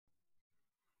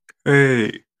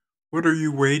Hey, what are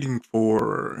you waiting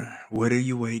for? What are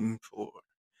you waiting for?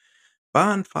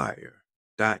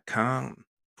 Bonfire.com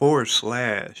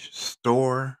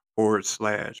 /store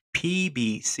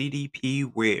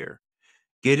 /PBCDP wear.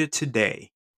 Get it today.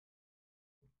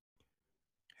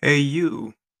 Hey,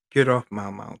 you, get off my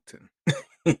mountain.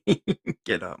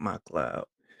 Get off my cloud.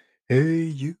 Hey,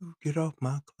 you, get off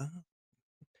my cloud.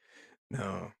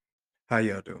 No, how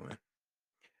y'all doing?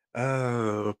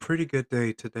 Pretty good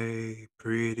day today.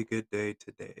 Pretty good day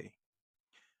today.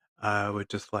 I would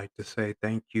just like to say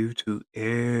thank you to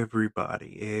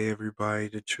everybody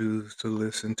that choose to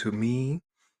listen to me.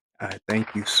 I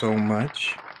thank you so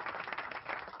much.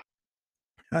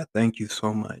 I thank you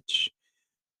so much.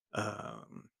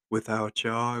 Without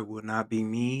y'all, it would not be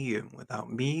me, and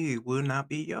without me, it would not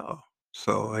be y'all.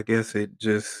 So I guess it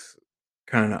just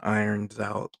kind of irons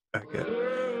out. I guess,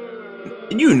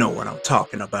 and you know what I'm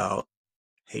talking about,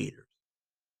 haters,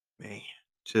 man.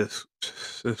 Just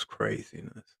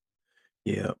craziness.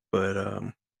 Yeah, but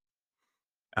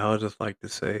I would just like to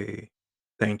say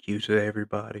thank you to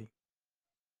everybody.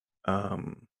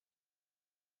 Um,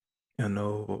 I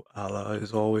know Allah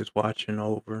is always watching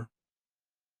over.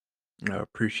 I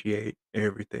appreciate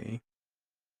everything.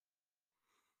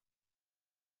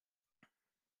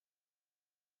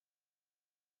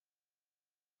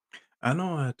 I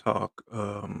know I talk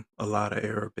a lot of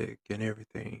Arabic and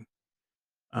everything.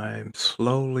 I'm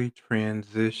slowly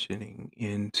transitioning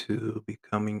into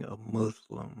becoming a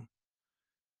Muslim,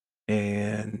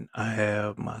 and I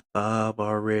have my thab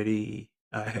already.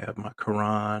 I have my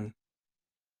Quran.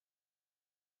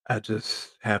 I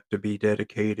just have to be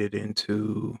dedicated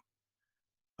into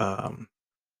um,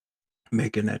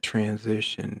 making that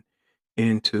transition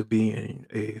into being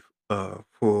a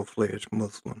full-fledged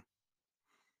Muslim.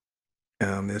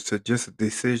 It's just a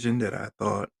decision that I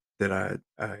thought that I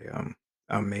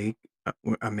make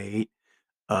I made.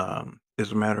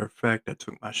 As a matter of fact, I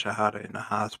took my shahada in the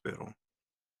hospital.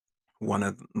 One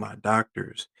of my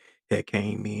doctors had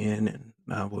came in, and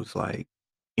I was like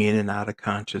in and out of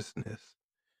consciousness.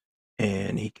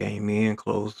 And he came in,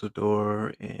 closed the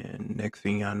door, and next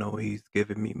thing I know, he's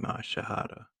giving me my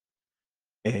shahada.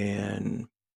 And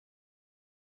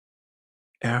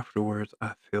afterwards,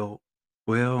 I felt,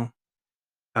 well,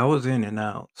 I was in and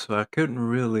out, so I couldn't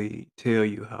really tell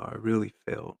you how I really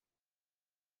felt,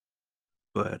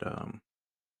 but,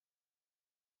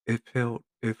 it felt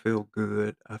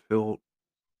good. I felt,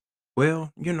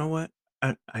 well, you know what?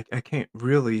 I can't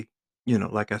really,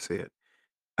 like I said,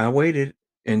 I waited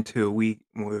until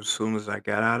well, as soon as I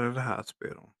got out of the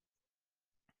hospital,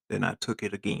 then I took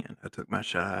it again. I took my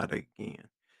shot again,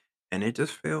 and it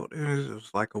just felt, it was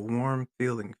like a warm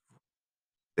feeling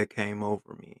that came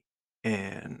over me,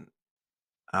 and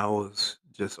I was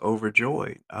just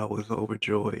overjoyed. I was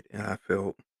overjoyed, and I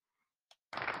felt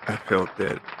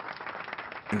that,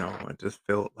 I just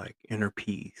felt like inner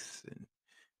peace, and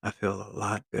I felt a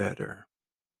lot better.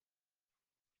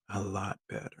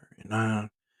 And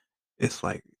it's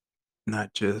like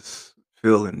not just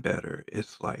feeling better,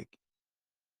 it's like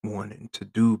wanting to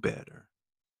do better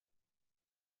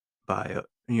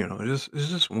it's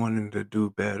just wanting to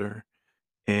do better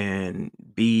and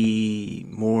be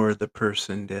more the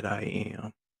person that I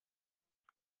am.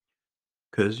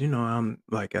 Cause I'm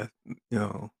like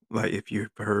like if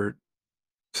you've heard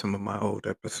some of my old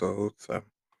episodes, I'm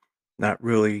not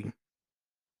really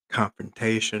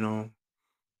confrontational.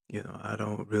 I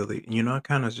don't really, I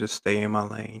kind of just stay in my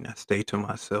lane. I stay to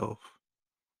myself.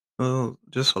 Well,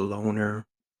 just a loner.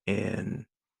 And,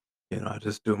 I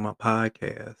just do my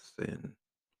podcast and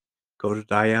go to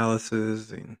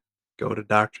dialysis and go to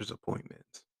doctor's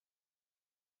appointments.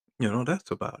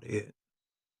 That's about it.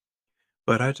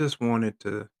 But I just wanted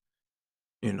to,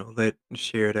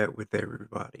 share that with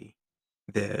everybody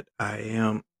that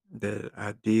that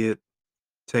I did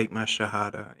take my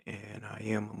shahada and I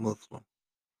am a Muslim.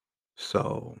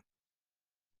 So,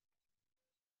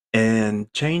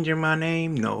 and changing my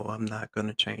name, no, I'm not going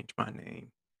to change my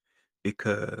name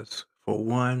because for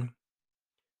one,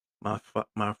 my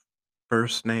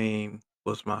first name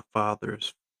was my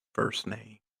father's first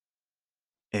name,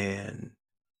 and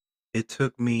it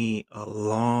took me a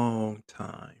long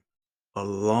time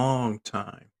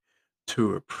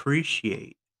to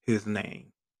appreciate his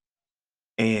name.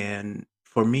 And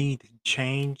for me to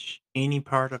change any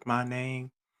part of my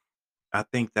name, I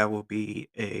think that will be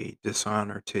a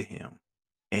dishonor to him.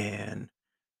 And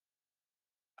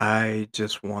I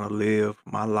just want to live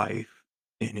my life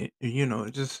in it,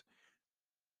 just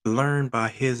learn by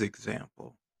his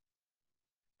example.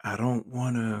 I don't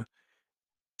want to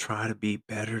try to be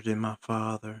better than my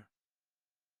father.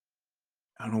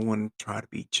 I don't want to try to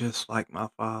be just like my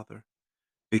father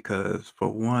because, for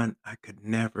one, I could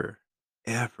never,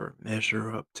 ever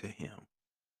measure up to him.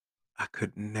 I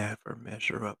could never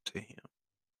measure up to him.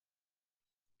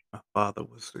 My father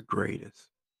was the greatest,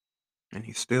 and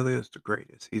he still is the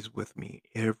greatest. He's with me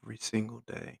every single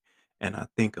day, and I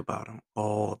think about him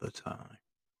all the time.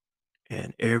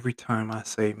 And every time I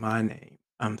say my name,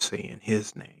 I'm saying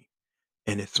his name.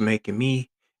 And it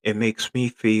makes me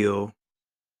feel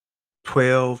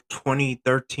 12, 20,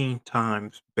 13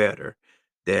 times better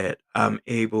that I'm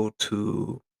able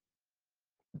to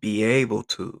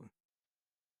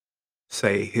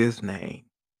say his name.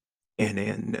 And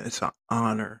then it's an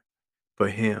honor for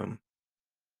him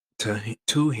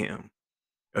to him,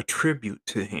 a tribute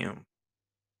to him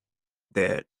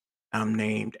that I'm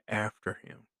named after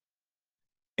him.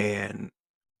 And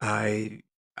I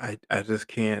I just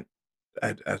can't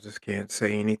I just can't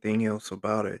say anything else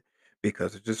about it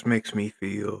because it just makes me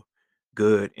feel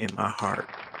good in my heart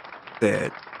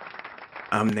that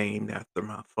I'm named after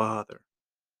my father.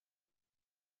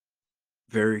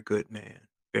 Very good man.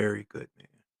 Very good man.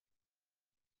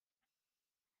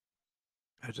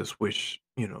 I just wish,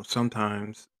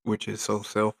 sometimes, which is so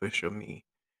selfish of me,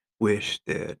 wish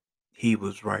that he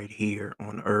was right here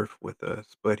on earth with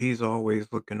us, but he's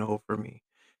always looking over me.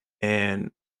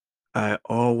 And I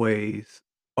always,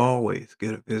 always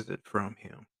get a visit from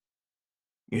him.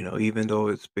 Even though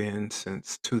it's been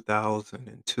since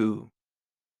 2002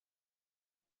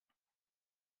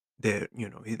 that,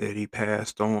 that he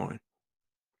passed on,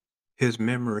 his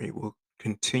memory will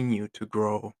continue to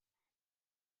grow.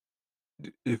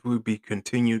 It will be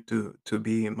continued to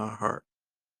be in my heart.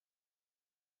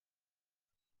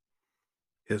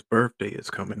 His birthday is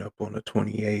coming up on the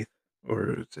 28th,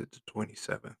 or is it the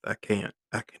 27th? I can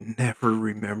never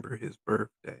remember his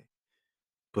birthday,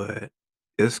 but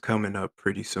it's coming up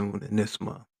pretty soon in this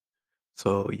month.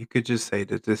 So you could just say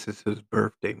that this is his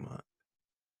birthday month.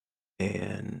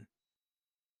 And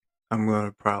I'm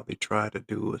gonna probably try to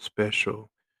do a special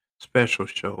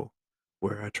show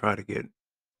where I try to get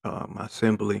my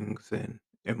siblings and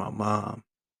my mom.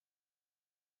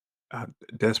 I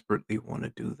desperately want to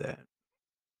do that,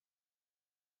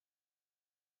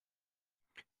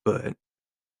 but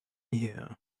yeah,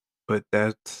 but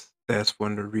that's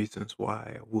one of the reasons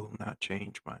why I will not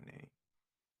change my name,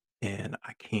 and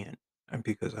I can't, and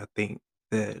because I think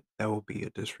that that will be a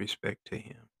disrespect to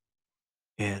him,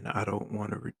 and I don't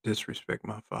want to disrespect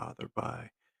my father by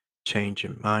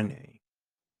changing my name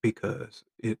because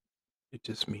it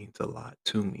just means a lot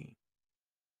to me.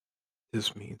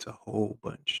 This means a whole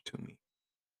bunch to me.